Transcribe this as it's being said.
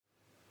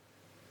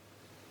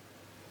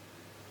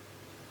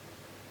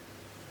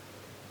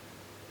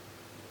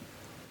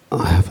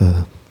I have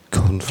a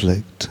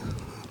conflict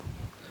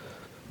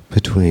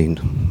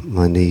between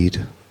my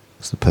need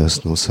as the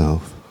personal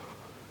self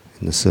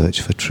in the search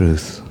for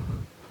truth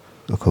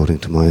according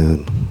to my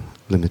own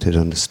limited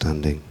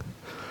understanding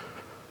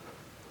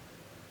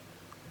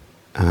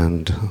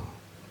and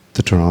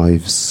the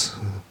drives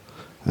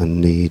and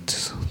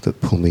needs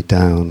that pull me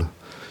down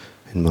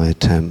in my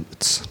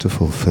attempts to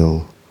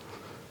fulfill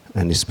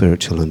any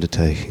spiritual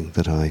undertaking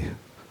that I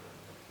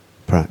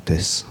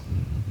practice.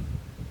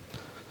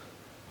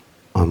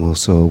 I'm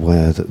also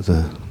aware that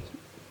the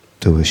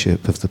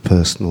doership of the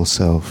personal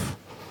self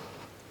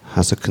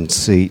has a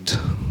conceit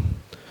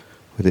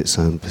with its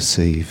own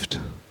perceived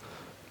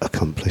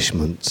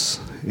accomplishments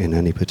in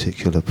any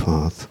particular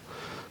path.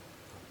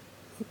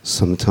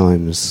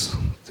 Sometimes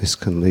this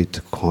can lead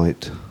to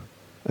quite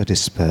a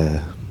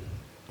despair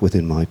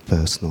within my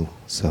personal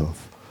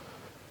self.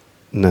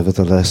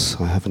 Nevertheless,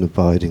 I have an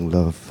abiding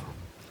love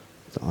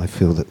that I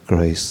feel that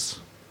grace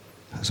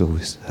has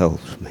always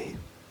helped me.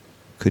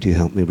 Could you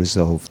help me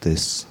resolve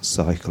this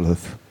cycle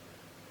of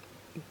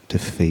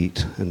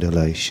defeat and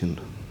elation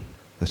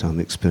that I'm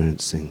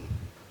experiencing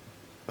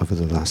over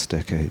the last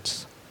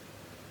decades?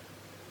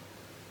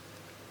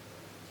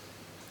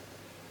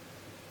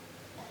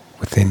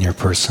 Within your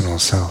personal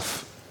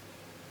self,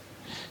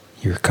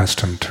 you're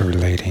accustomed to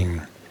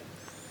relating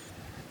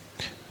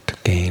to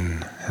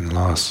gain and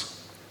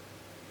loss.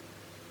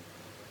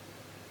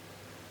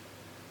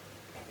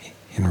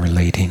 In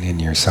relating in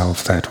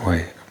yourself that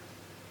way,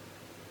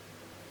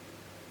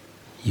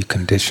 you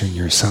condition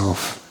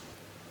yourself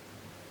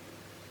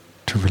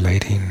to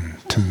relating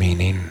to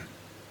meaning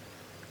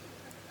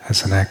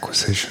as an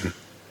acquisition.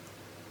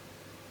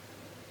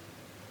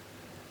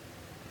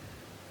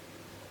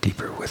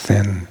 Deeper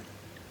within,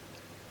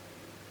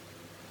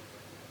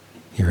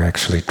 you're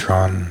actually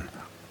drawn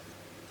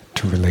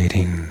to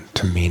relating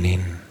to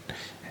meaning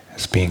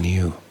as being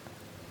you,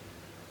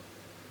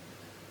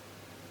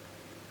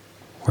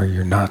 where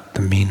you're not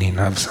the meaning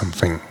of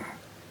something,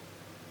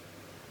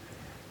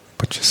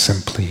 but just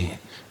simply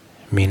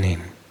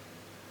meaning.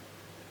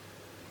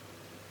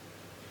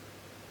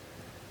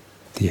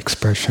 The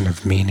expression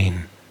of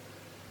meaning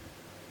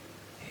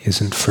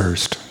isn't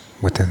first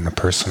within the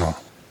personal.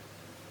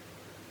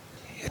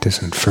 It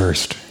isn't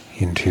first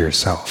into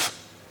yourself.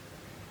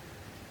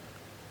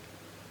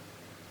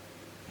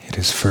 It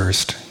is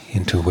first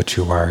into what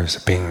you are as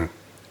a being.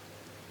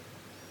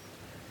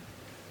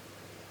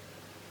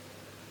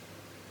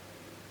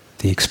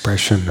 The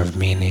expression of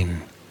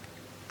meaning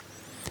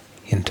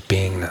into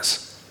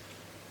beingness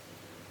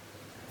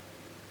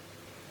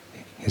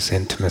is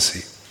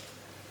intimacy.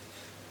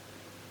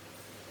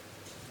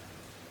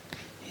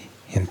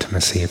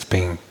 Intimacy of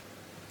being.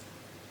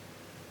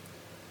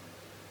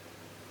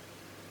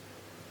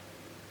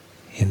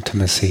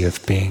 Intimacy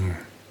of being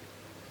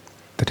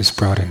that is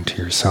brought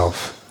into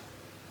yourself.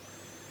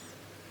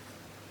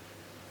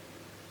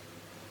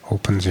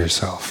 Opens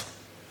yourself.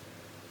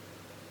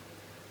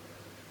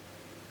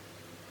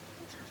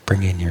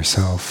 Bringing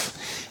yourself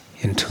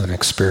into an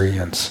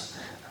experience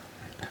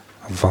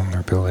of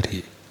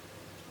vulnerability.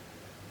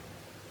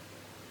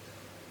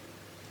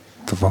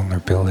 The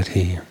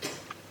vulnerability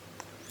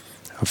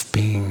of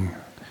being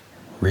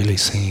really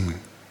seen.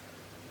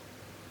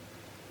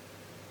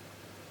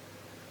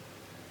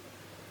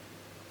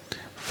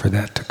 For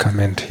that to come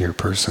into your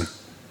person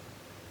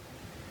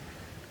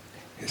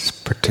is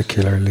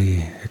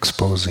particularly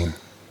exposing.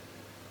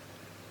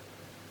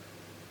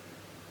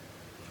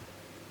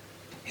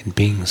 In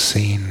being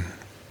seen,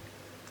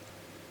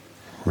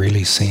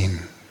 really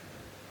seen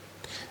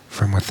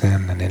from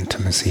within an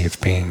intimacy of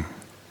being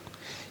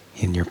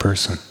in your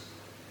person,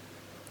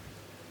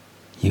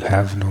 you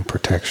have no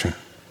protection,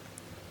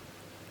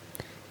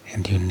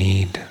 and you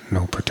need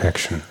no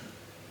protection.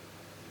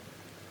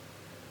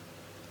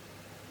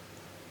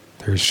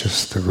 There's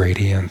just the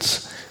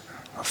radiance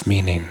of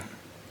meaning,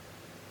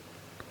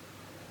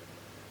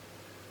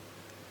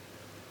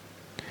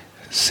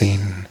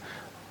 seen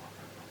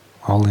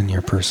all in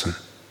your person,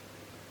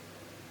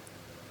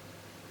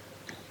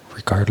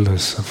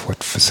 regardless of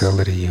what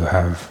facility you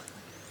have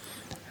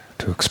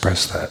to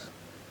express that.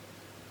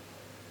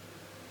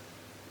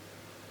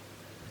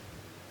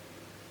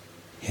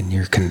 In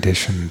your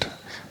conditioned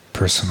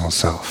personal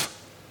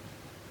self,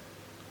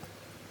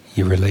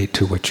 you relate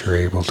to what you're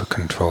able to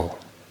control.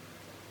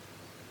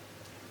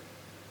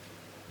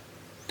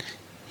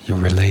 You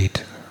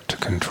relate to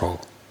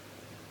control.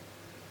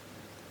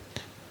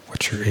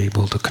 What you're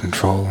able to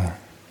control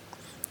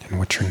and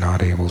what you're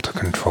not able to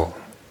control.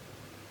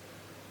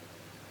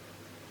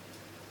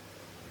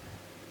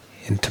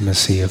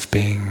 Intimacy of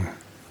being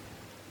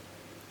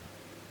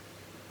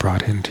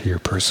brought into your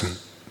person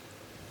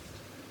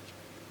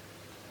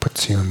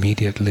puts you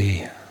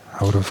immediately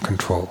out of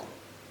control.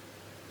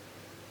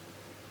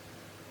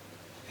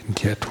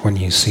 And yet when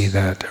you see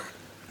that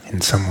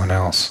in someone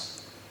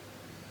else,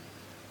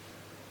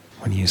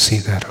 when you see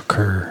that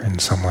occur in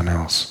someone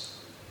else,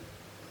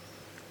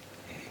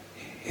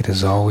 it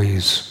is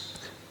always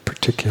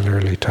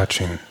particularly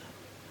touching.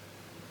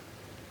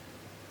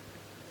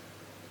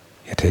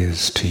 it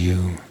is to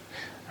you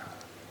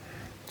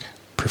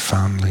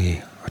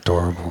profoundly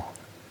adorable.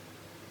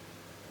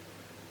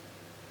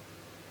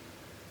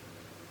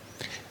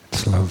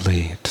 It's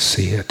lovely to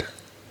see it,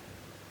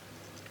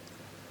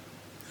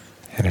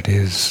 and it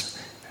is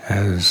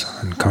as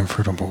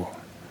uncomfortable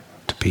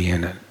to be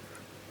in it.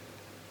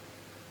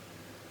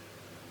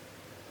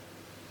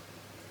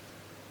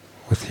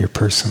 With your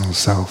personal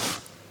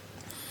self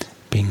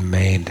being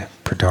made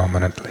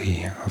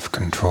predominantly of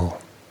control,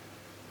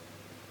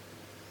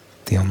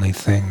 the only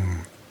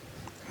thing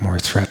more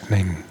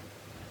threatening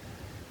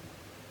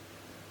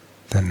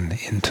than the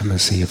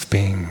intimacy of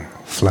being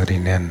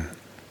flooding in,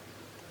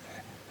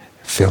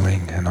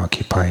 filling and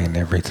occupying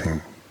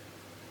everything,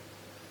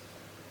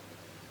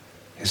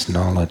 is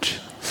knowledge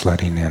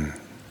flooding in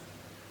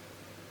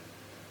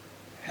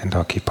and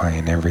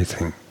occupying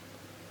everything.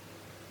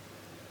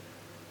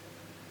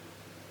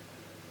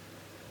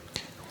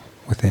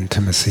 With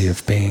intimacy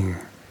of being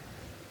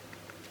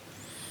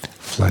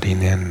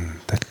flooding in,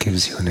 that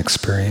gives you an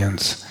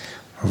experience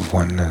of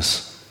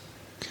oneness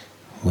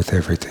with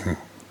everything.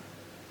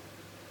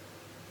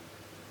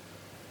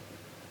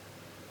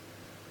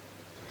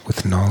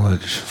 With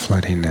knowledge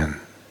flooding in,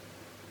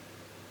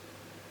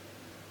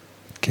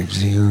 it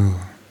gives you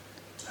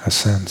a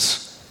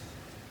sense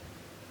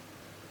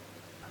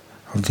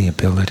of the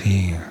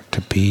ability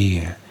to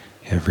be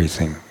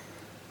everything.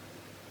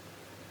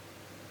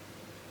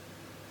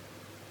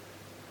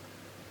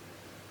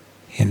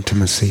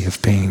 Intimacy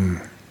of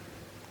being,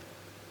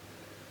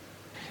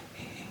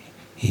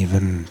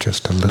 even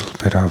just a little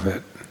bit of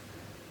it,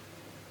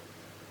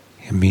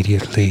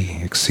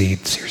 immediately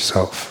exceeds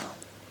yourself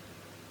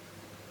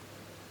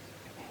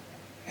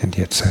and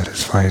yet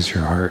satisfies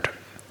your heart.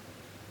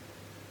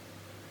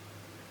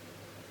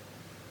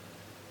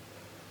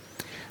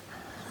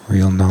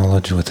 Real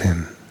knowledge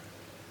within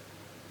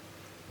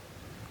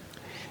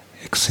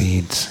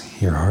exceeds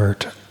your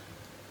heart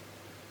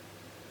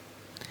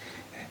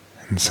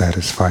and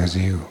satisfies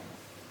you.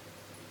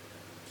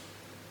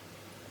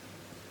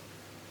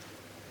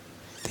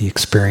 The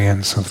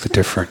experience of the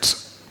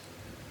difference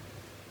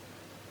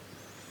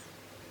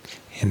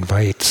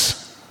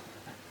invites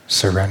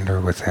surrender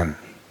within.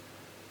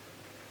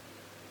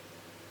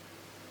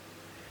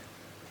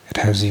 It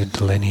has you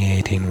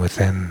delineating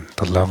within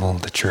the level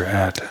that you're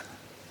at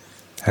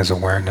as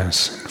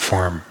awareness and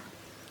form,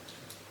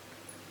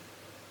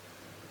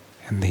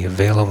 and the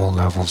available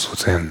levels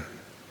within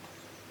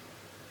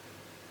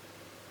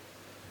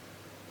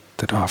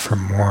that offer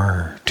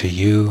more to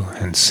you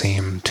and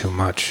seem too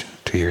much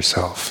to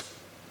yourself.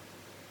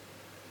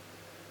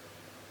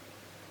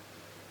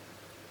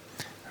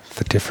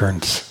 The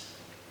difference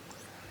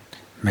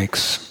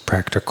makes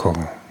practical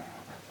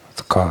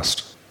the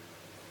cost.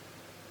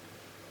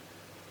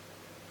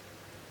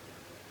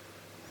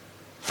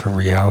 For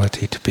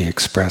reality to be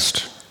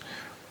expressed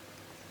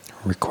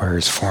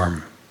requires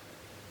form.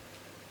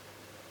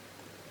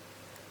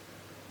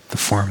 The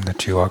form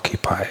that you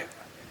occupy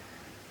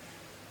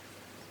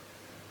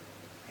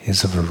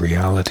is of a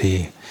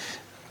reality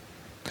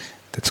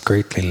that's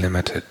greatly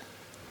limited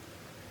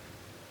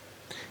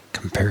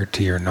compared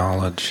to your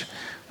knowledge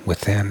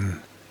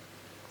within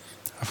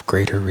of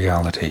greater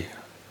reality,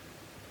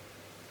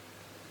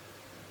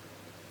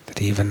 that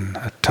even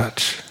a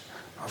touch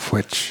of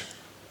which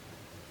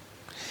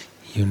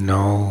you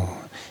know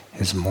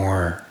is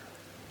more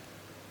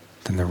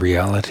than the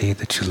reality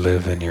that you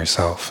live in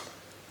yourself.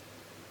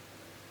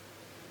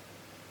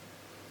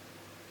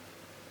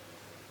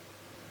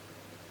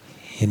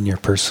 In your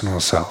personal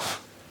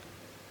self,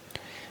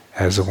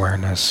 as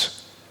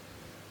awareness,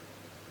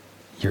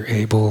 you're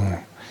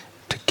able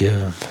to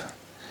give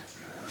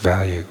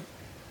value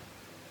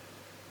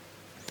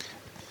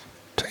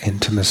to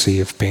intimacy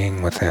of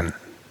being within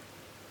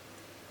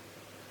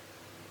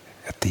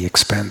at the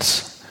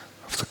expense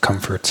of the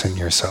comforts in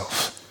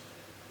yourself,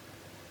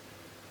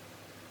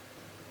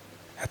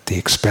 at the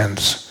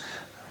expense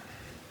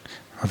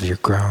of your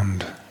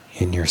ground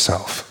in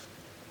yourself.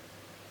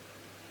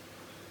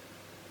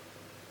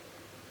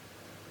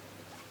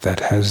 That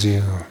has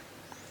you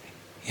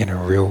in a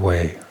real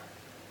way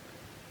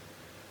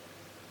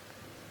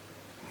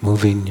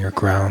moving your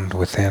ground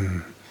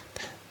within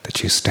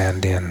that you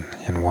stand in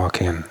and walk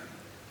in.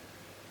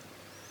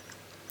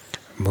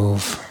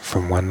 Move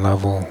from one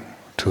level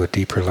to a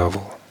deeper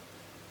level,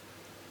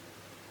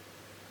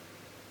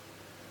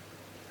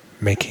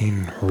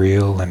 making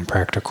real and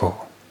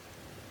practical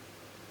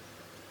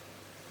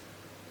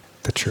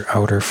that your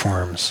outer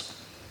forms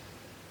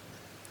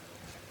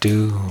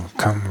do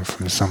come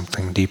from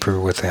something deeper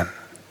within.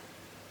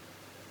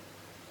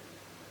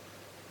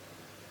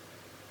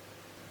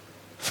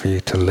 For you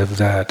to live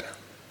that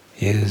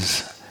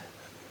is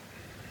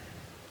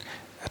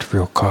at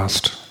real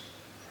cost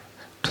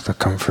to the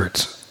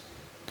comforts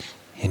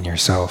in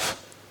yourself,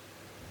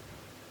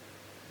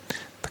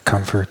 the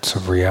comforts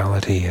of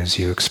reality as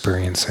you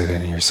experience it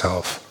in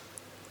yourself.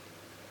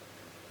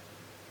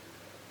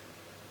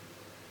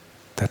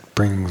 That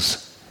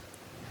brings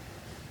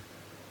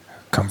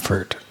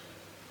comfort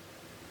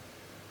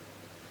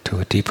to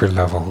a deeper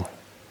level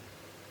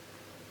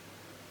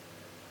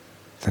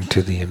than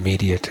to the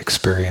immediate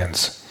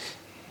experience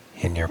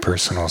in your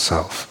personal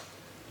self.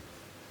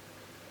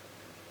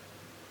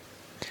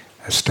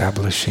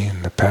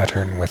 Establishing the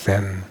pattern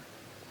within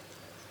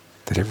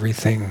that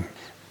everything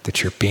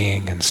that you're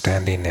being and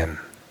standing in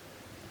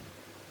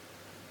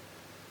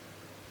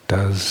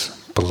does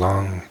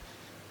belong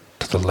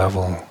to the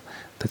level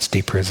that's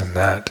deeper than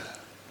that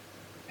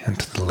and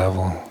to the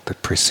level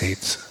that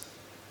precedes.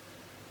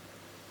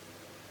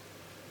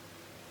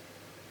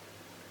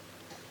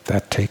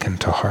 That taken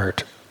to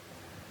heart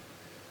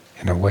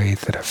in a way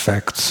that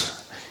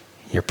affects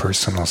your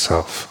personal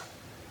self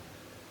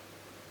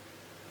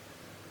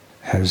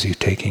has you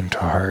taking to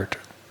heart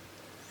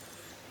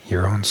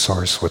your own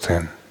source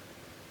within.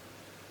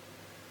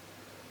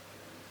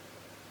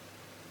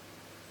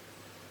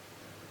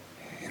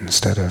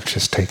 Instead of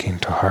just taking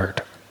to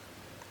heart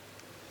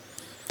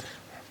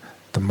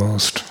the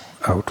most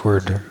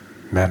outward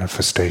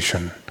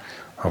manifestation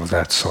of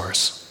that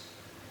source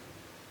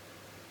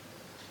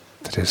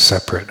that is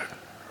separate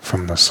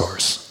from the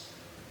source,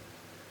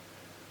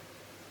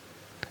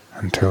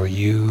 until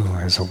you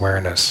as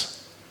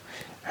awareness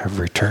have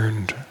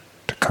returned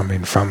to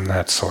coming from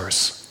that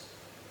source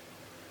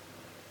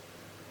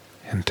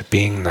and to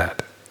being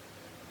that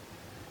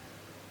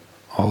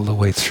all the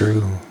way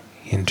through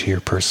into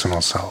your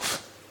personal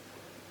self,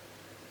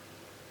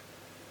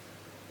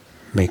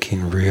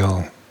 making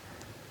real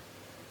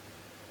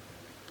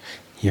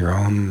your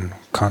own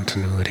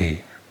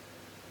continuity,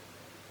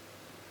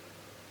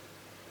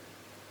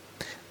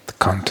 the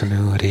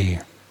continuity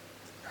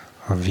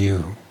of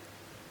you,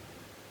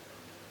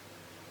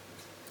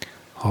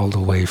 all the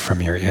way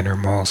from your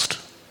innermost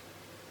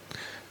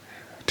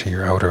to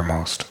your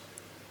outermost.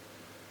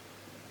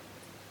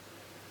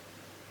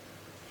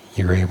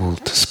 You're able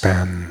to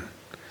span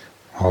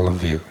all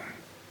of you,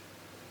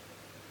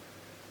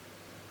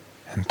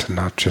 and to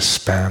not just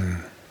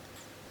span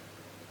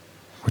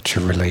what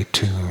you relate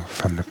to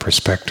from the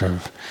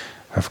perspective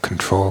of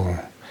control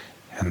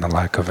and the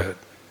lack of it,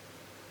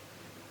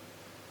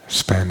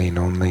 spanning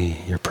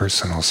only your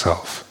personal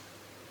self.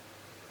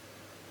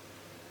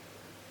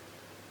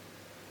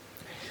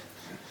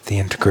 The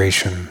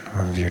integration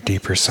of your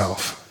deeper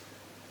self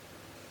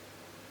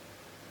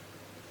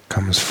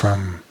comes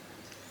from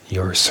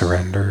your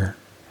surrender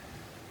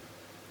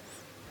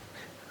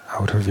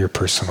out of your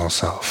personal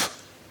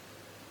self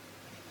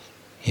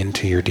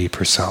into your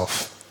deeper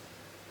self,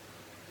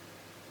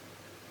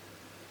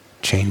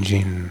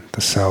 changing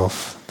the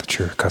self that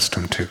you're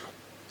accustomed to.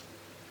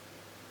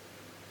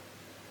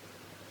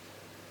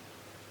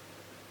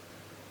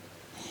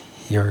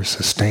 You're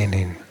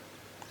sustaining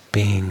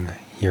being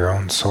your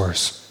own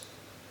source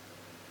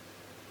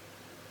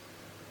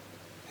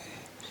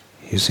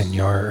is in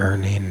your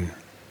earning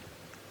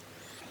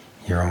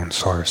your own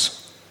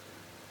source.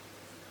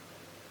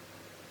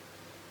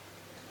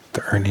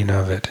 The earning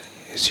of it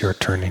is your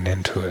turning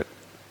into it.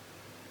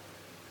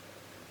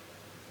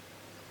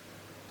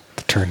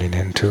 The turning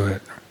into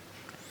it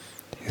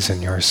is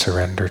in your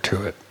surrender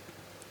to it.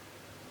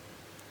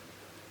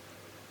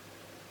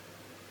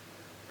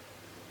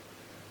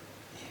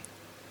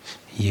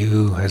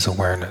 You as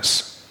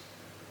awareness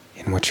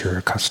in what you're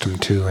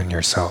accustomed to in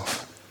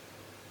yourself.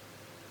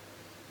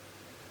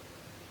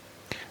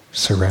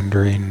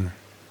 Surrendering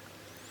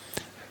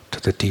to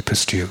the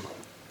deepest you,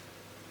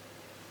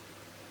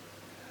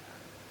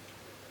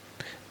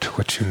 to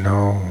what you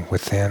know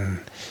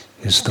within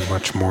is the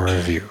much more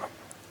of you.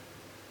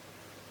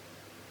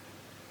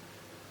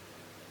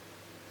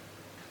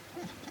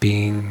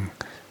 Being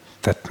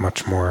that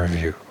much more of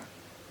you,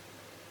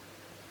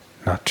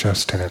 not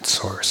just in its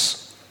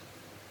source,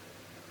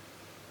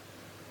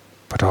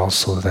 but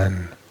also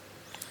then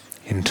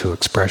into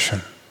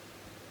expression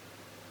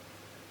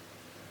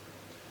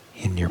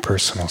in your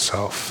personal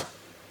self.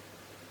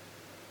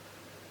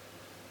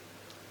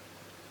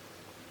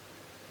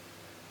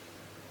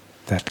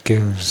 That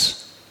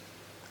gives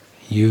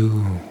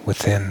you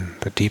within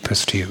the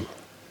deepest you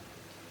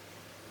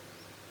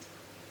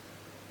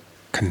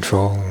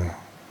control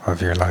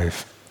of your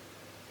life.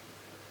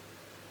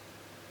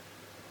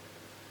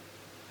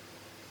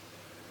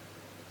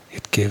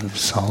 It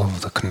gives all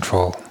of the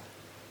control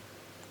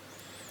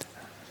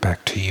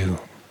back to you.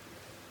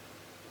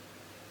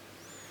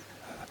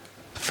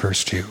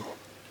 First you.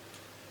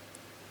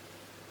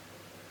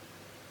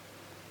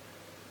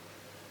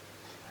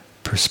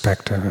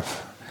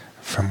 Perspective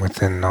from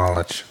within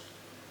knowledge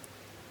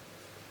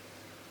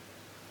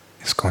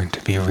is going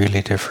to be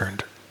really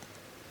different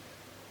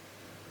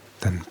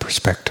than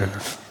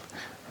perspective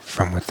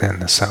from within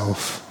the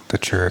self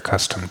that you're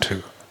accustomed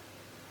to.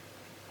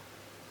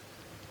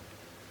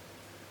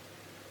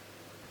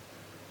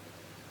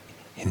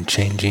 In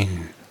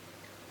changing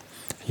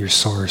your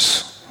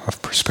source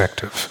of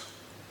perspective,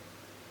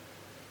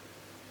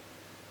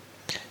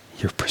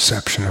 your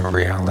perception of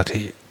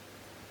reality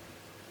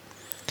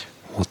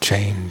will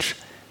change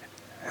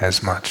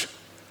as much.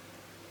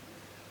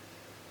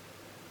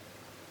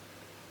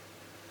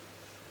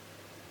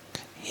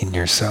 In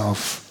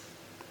yourself,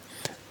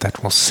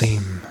 that will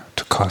seem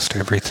to cost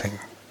everything,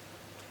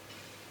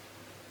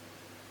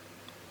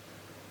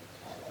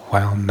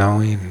 while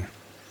knowing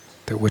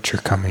that what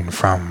you're coming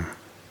from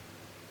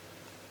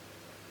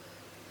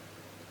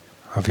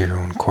of your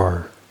own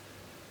core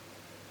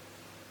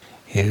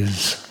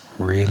is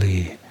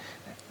really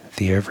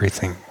the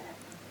everything.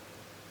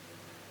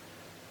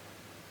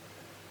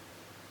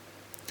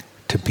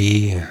 To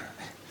be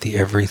the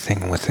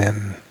everything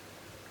within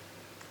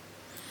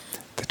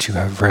that you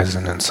have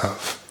resonance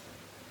of,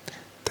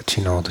 that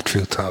you know the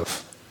truth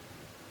of,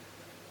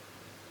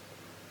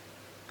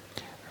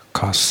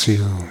 costs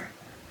you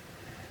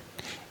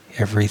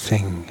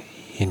everything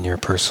in your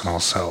personal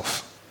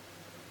self.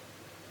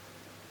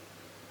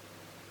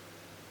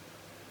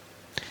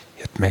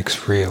 It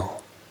makes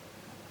real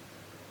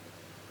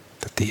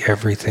that the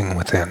everything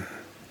within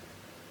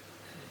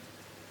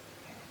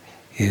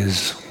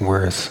is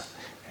worth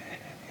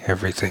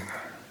everything.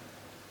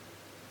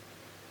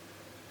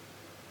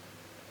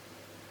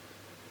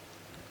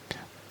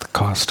 The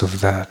cost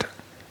of that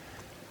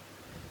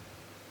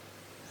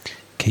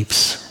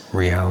keeps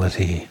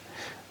reality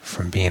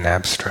from being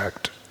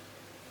abstract.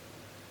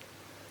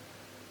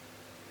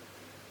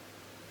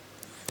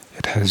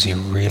 It has you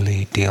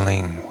really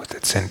dealing with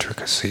its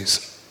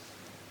intricacies.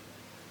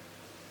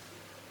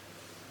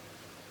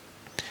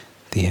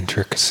 The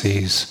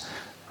intricacies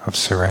of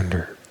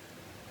surrender,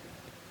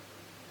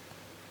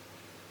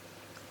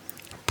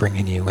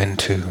 bringing you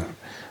into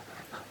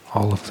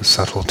all of the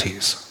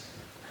subtleties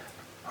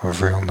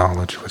of real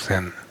knowledge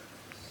within.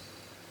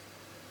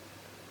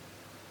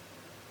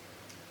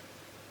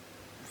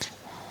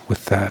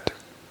 With that,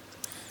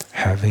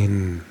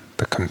 having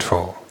the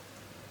control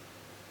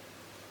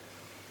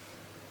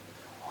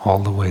all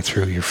the way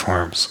through your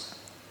forms.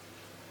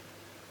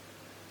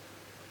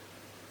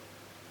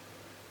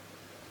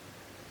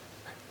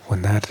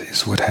 When that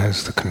is what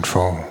has the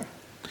control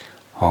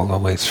all the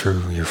way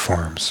through your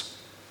forms,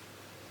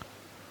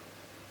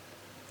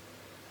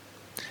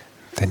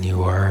 then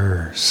you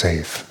are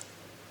safe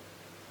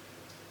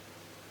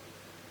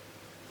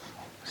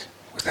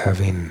with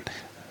having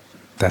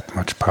that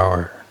much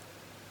power.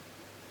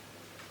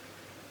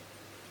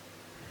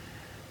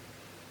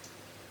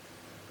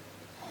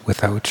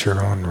 Without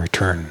your own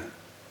return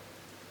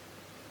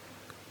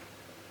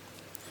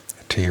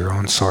to your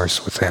own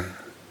source within.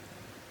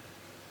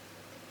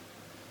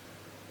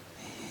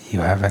 You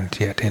haven't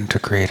yet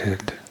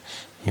integrated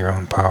your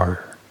own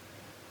power,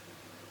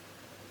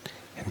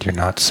 and you're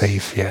not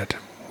safe yet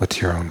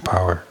with your own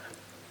power.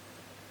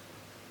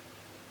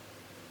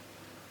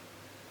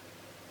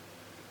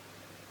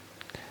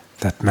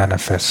 That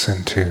manifests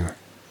into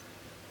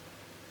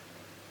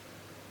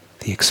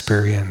the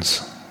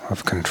experience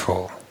of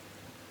control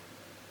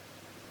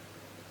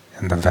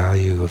and the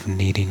value of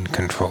needing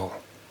control.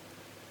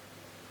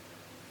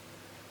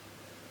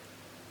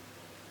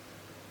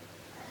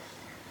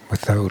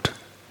 Without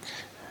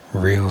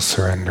real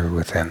surrender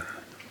within,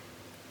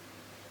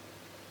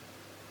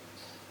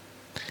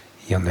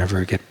 you'll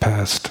never get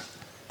past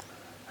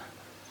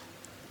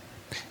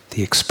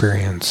the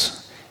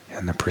experience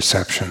and the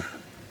perception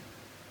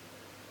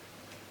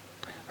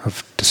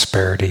of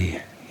disparity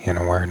in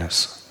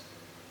awareness.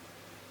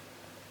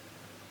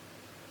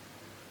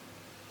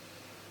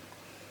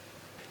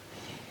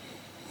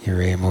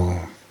 You're able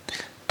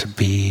to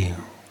be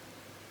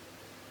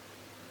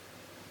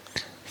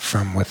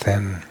from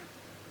within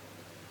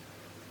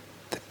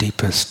the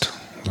deepest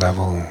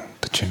level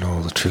that you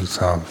know the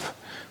truth of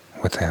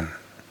within.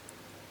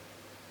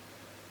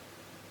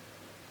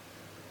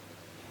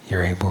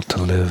 You're able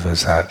to live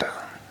as that.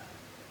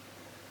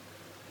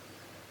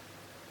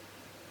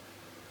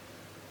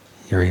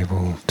 You're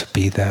able to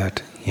be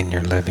that in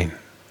your living,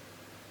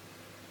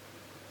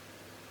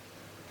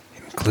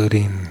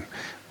 including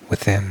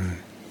within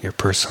your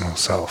personal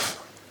self.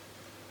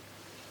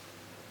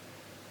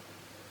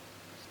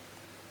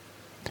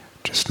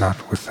 Just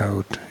not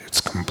without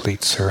its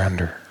complete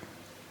surrender.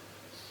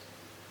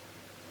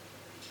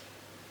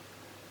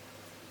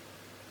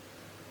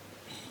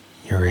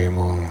 You're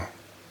able,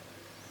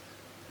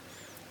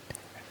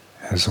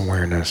 as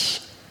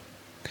awareness,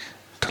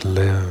 to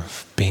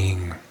live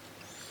being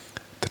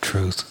the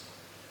truth.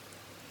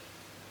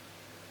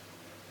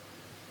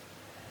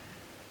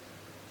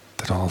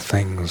 That all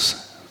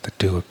things that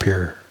do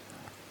appear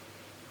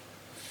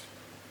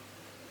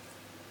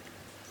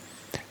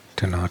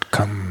do not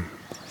come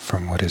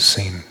from what is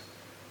seen.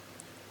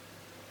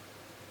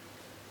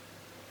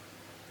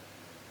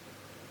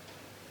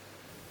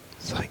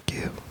 Thank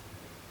you.